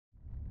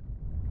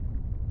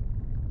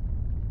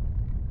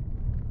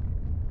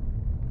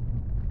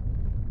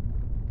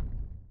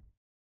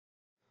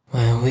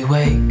we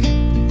wake,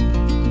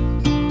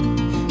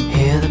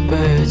 hear the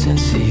birds and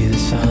see the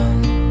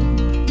sun.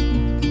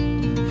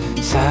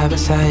 Side by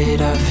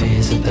side our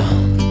fears are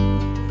done.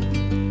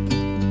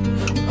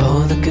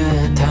 Oh, the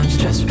good times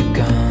just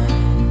begun.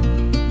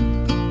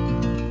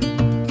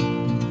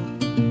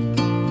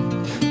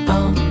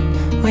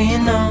 We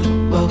know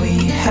what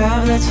we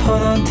have, let's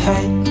hold on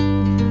tight.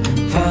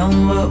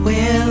 Found what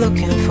we're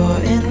looking for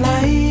in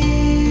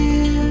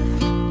life.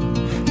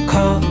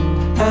 Call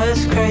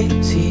us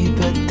crazy,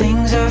 but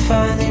things are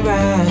finally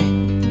right.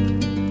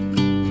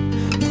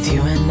 With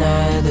you and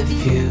I, the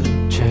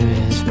future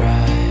is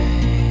bright.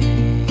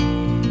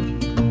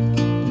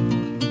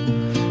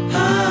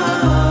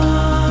 Oh,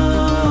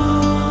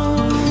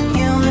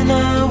 you and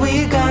I,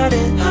 we got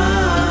it.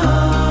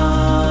 Oh,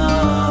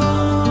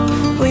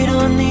 we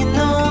don't need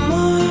no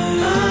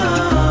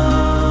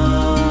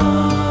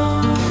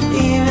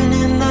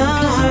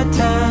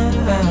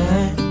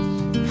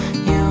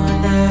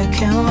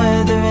can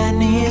weather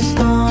any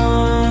storm.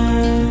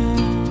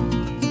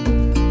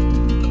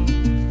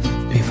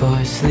 Before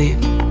I sleep,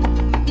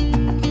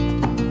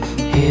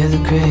 hear the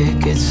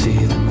crickets,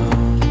 see the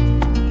moon.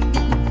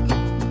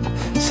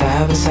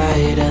 Side by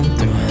side and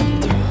through.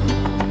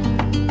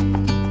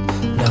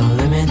 No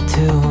limit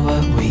to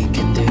what we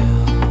can do.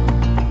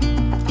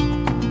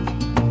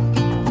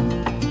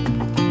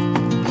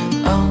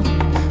 Oh,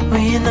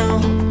 we know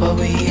what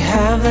we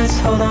have, let's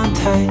hold on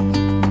tight.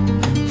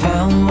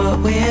 Found what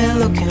we're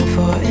looking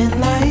for in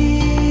life.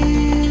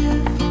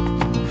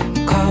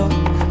 Call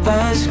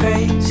us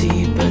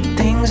crazy, but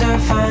things are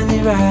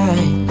finally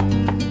right.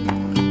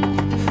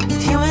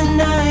 With you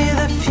and I,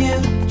 the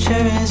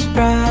future is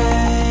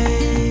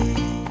bright.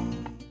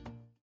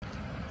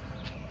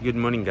 Good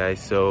morning, guys.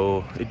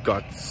 So it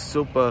got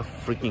super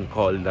freaking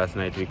cold last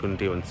night. We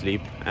couldn't even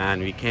sleep,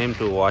 and we came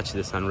to watch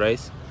the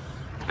sunrise.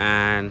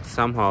 And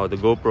somehow the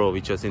GoPro,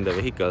 which was in the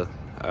vehicle,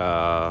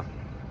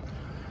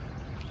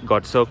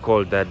 got so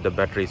cold that the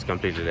battery is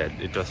completely dead.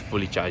 It was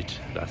fully charged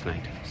last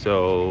night,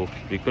 so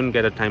we couldn't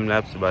get a time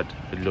lapse, but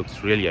it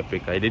looks really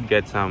epic. I did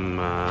get some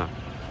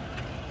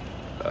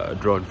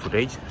drone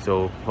footage,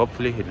 so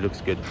hopefully it looks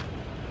good.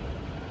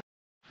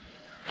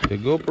 The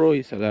GoPro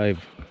is alive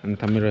and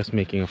Tamira is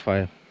making a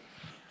fire.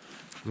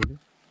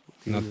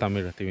 Not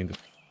Tamira, Tivindu.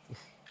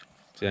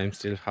 See, I'm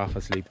still half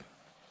asleep.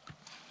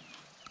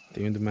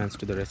 Tivindu man's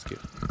to the rescue.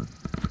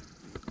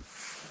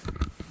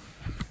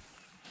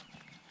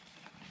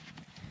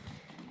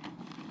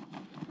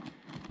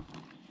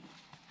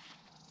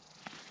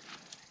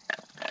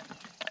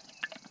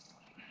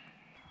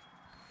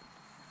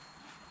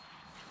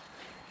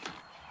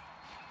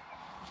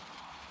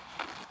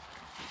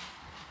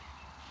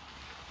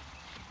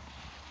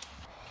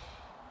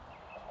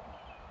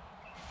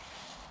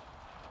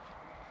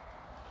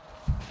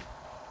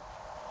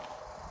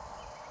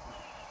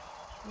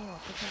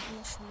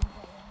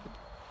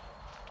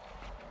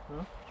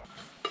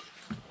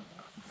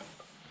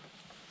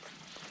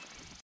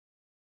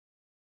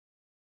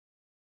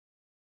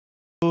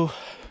 So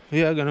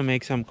we are gonna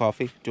make some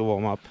coffee to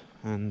warm up,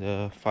 and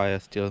the fire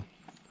still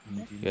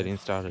getting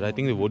started. I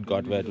think the wood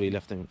got wet. We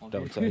left them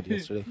outside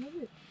yesterday.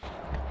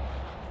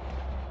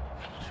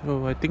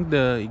 So I think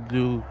the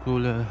igloo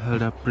cooler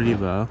held up pretty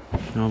well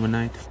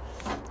overnight.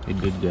 It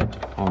did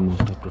get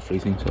almost up to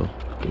freezing, so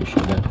pretty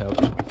sure that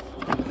helped.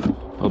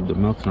 Hope the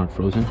milk's not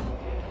frozen.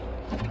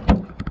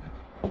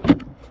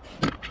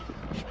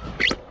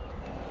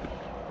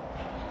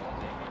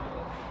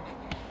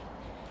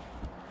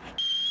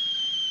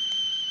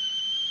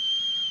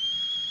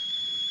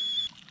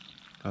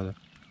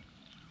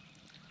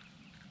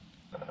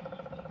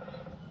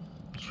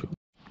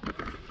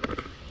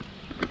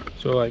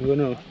 So I'm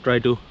gonna try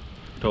to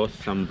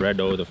toast some bread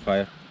over the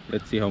fire.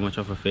 Let's see how much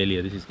of a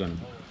failure this is gonna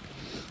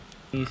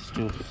be. Is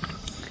to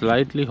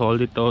slightly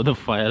hold it over the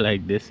fire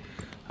like this.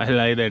 I'll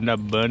either end up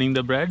burning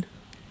the bread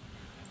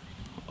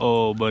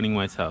or burning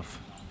myself.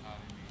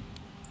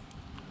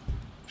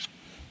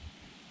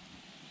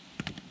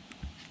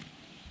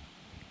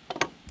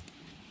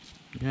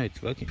 Yeah,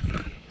 it's working.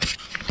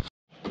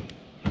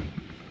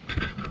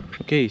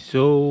 Okay,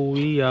 so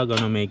we are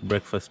gonna make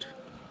breakfast.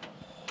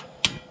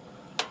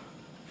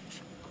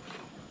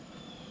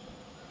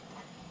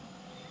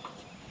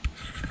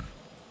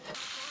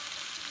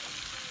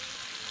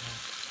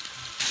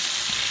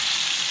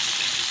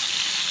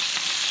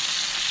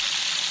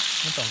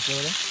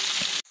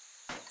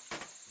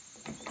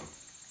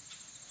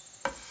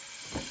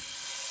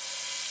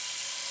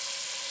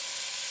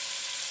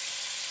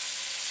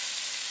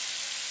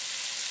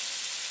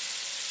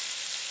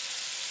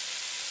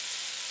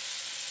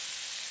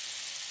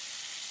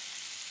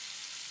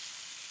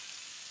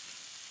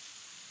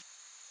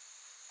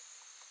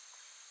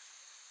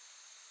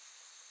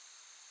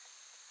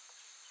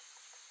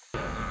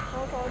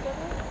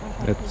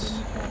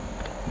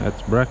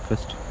 That's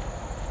breakfast.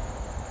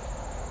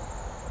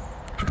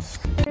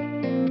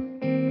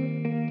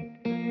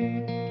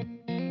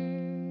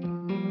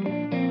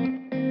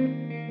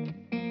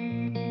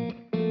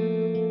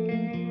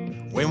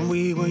 When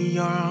we were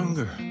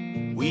younger,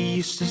 We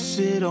used to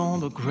sit on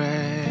the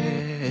grass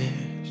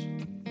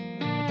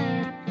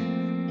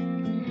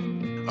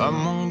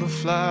among the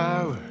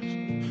flowers.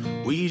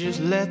 We just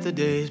let the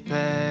days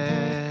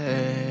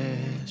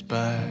pass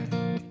by.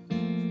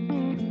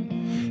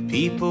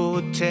 People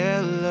would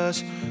tell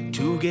us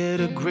to get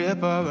a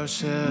grip of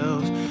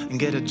ourselves and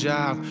get a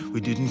job.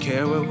 We didn't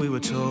care what we were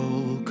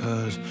told,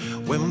 'cause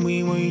when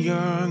we were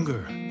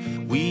younger,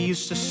 we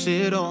used to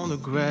sit on the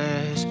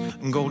grass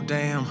and go,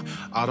 damn,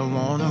 I don't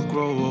wanna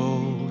grow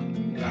old.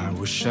 I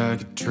wish I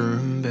could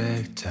turn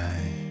back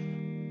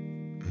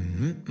time.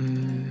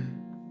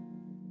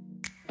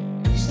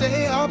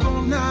 Stay up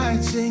all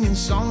night singing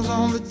songs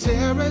on the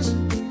terrace.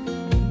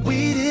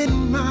 We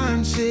didn't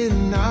mind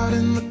sitting out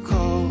in the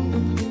cold.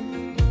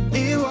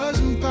 It was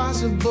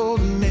impossible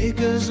to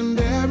make us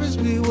embarrassed.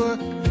 We were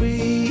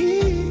free.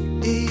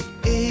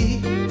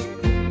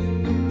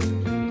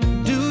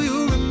 Do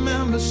you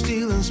remember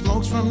stealing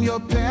smokes from your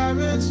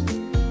parents?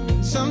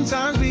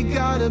 Sometimes we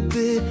got a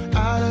bit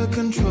out of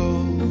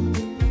control.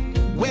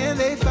 When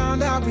they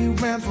found out we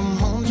ran from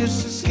home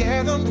just to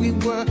scare them, we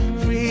were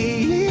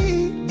free.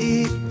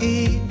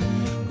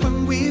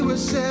 When we were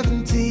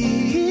 17.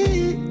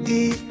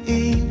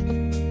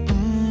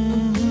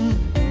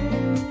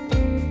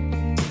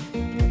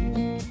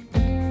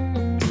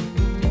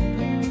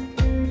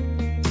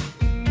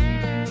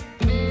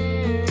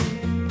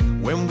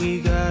 When we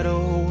got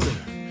older,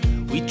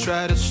 we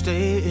tried to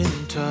stay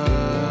in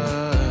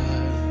touch,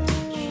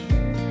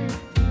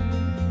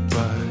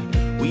 but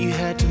we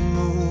had to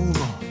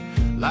move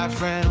on.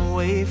 Life ran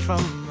away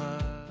from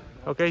us.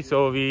 Okay,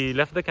 so we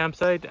left the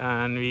campsite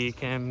and we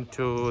came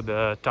to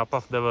the top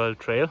of the world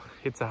trail.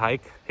 It's a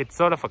hike. It's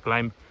sort of a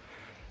climb.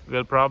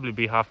 We'll probably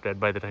be half dead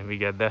by the time we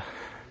get there.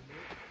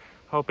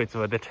 Hope it's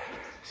worth it.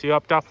 See you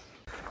up top.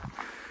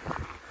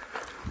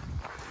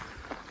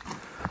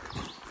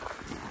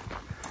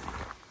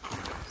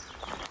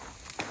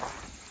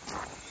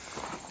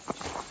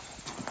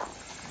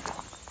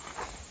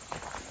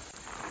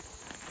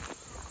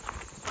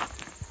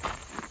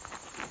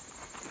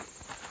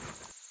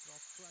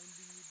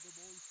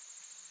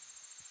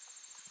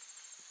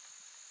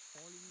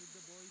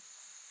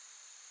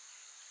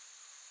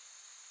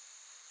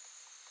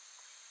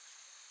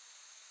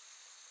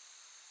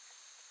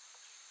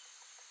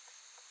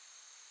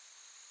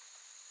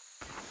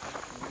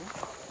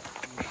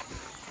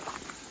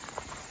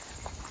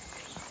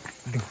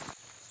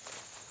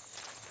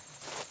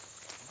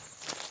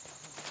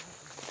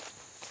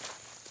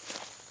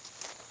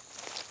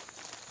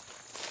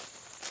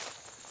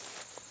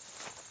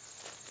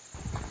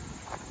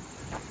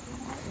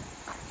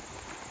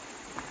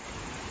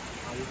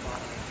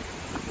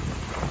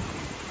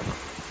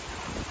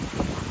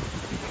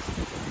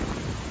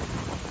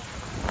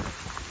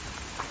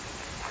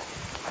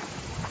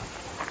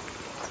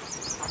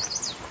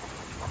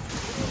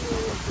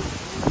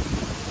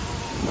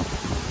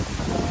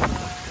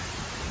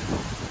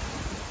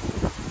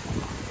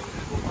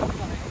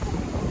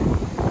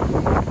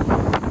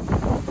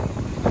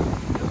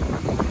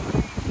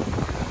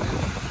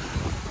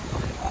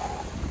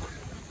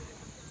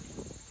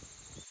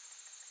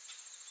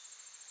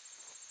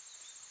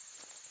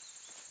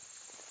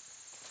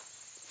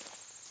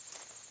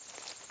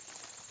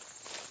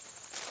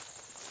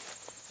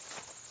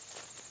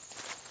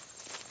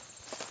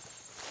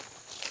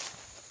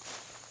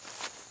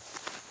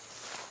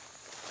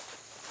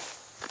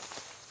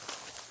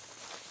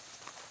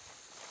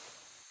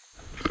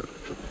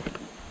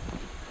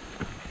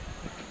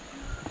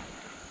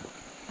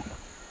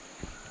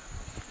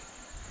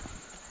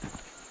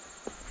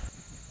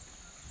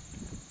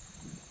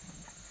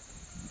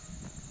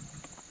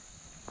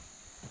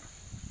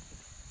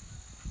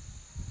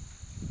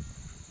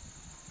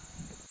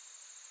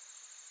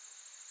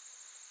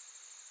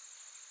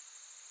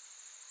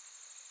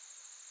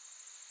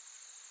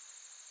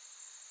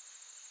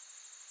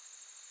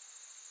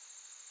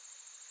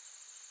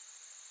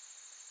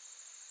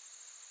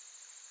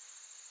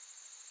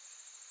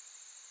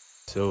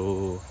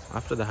 So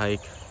after the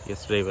hike,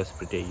 yesterday was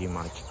pretty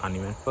much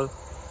uneventful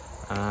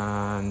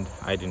and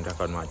I didn't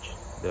record much.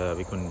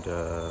 We couldn't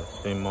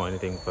swim or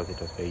anything because it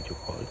was way too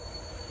cold.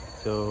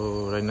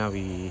 So right now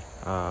we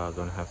are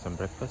gonna have some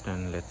breakfast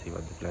and let's see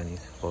what the plan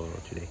is for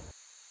today.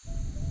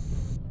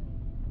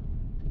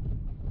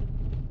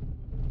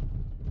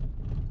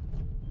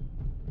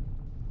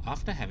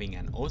 After having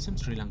an awesome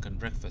Sri Lankan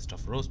breakfast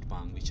of roast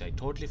pang, which I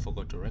totally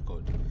forgot to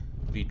record,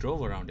 we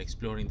drove around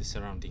exploring the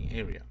surrounding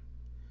area.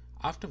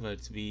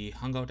 Afterwards, we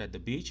hung out at the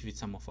beach with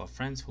some of our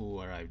friends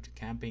who arrived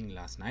camping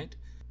last night.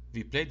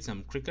 We played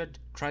some cricket,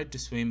 tried to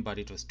swim but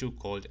it was too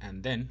cold,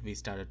 and then we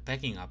started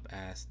packing up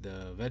as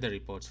the weather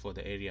reports for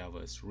the area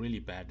was really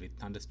bad with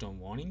thunderstorm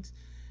warnings,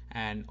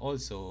 and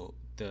also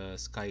the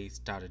sky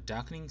started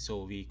darkening,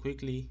 so we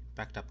quickly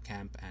packed up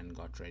camp and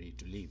got ready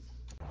to leave.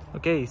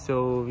 Okay,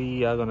 so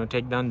we are gonna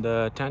take down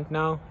the tent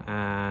now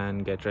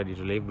and get ready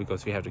to leave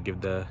because we have to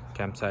give the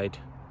campsite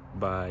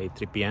by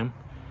 3 p.m.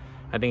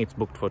 I think it's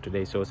booked for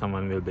today, so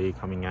someone will be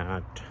coming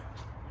at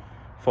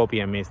 4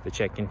 p.m. is the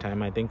check-in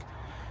time, I think.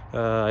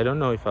 I don't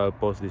know if I'll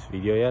post this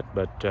video yet,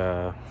 but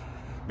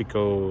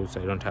because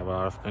I don't have a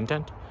lot of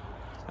content.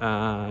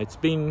 It's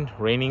been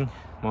raining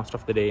most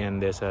of the day,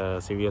 and there's a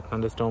severe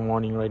thunderstorm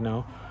warning right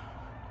now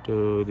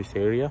to this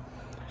area.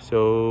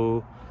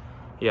 So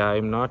yeah,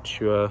 I'm not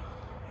sure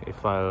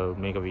if I'll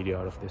make a video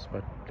out of this,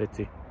 but let's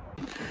see.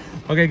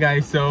 Okay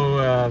guys,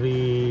 so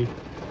we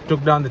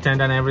took down the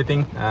tent and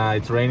everything.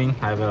 It's raining.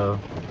 I will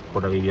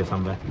put a video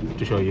somewhere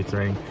to show you it's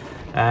raining,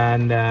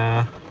 and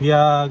we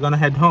are gonna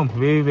head home.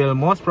 We will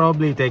most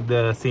probably take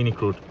the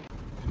scenic route.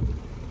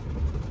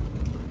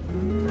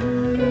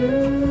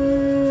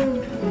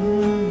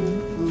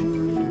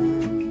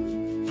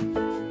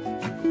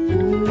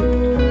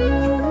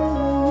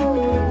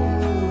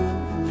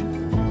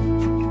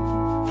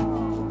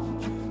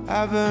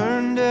 I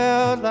burned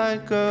out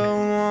like a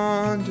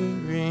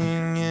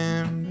wandering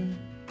ember.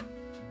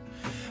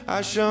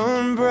 I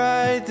shone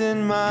bright,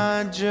 then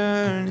my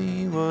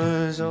journey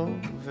was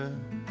over.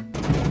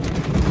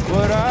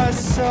 What I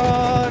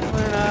sought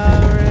when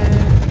I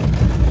ran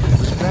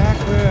was back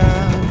where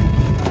I'm.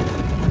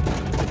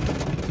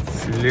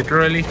 It's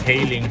literally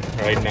hailing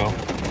right now.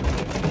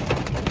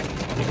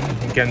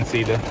 You can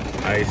see the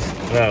ice.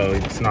 Well,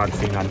 it's not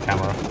seen on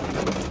camera.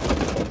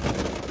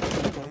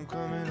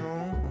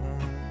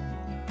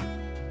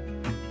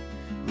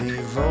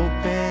 Leave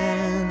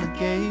open the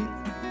gate.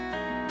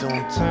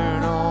 Don't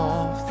turn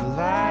off the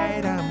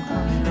light. I'm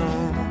coming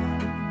home.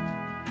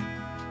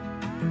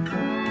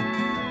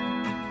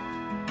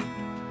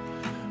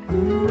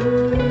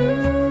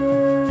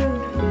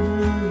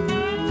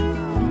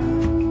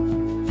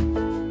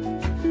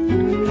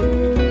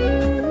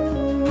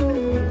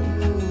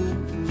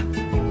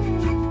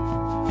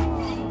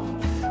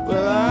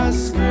 Well, I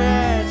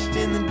scratched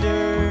in the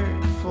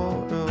dirt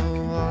for a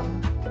while.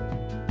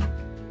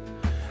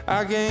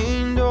 I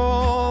gained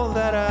all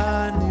that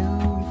I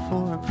knew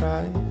for a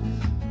price.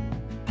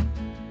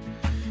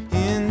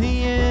 In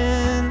the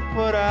end,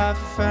 what I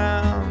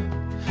found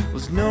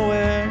was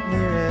nowhere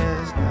near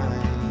as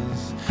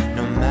nice.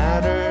 No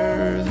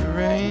matter the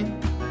rain,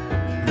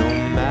 no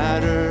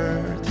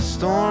matter the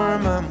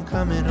storm, I'm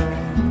coming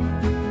home.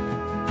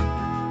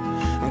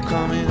 I'm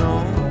coming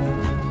home.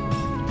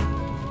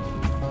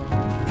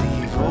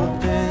 Leave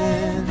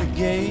open the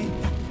gate.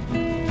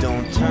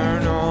 Don't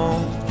turn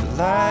off the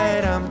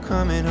light. I'm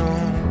coming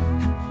home.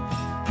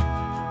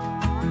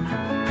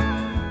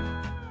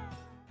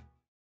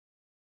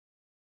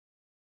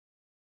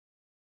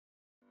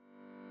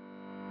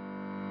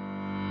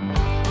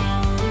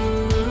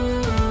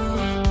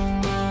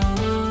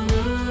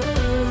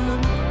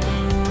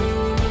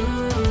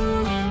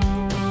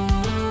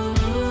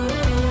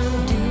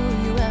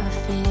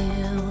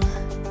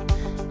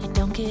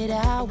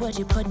 What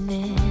you're putting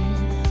in,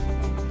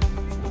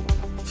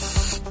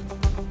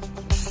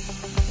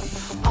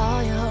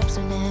 all your hopes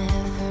and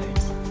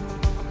efforts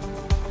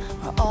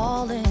are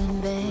all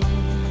in vain.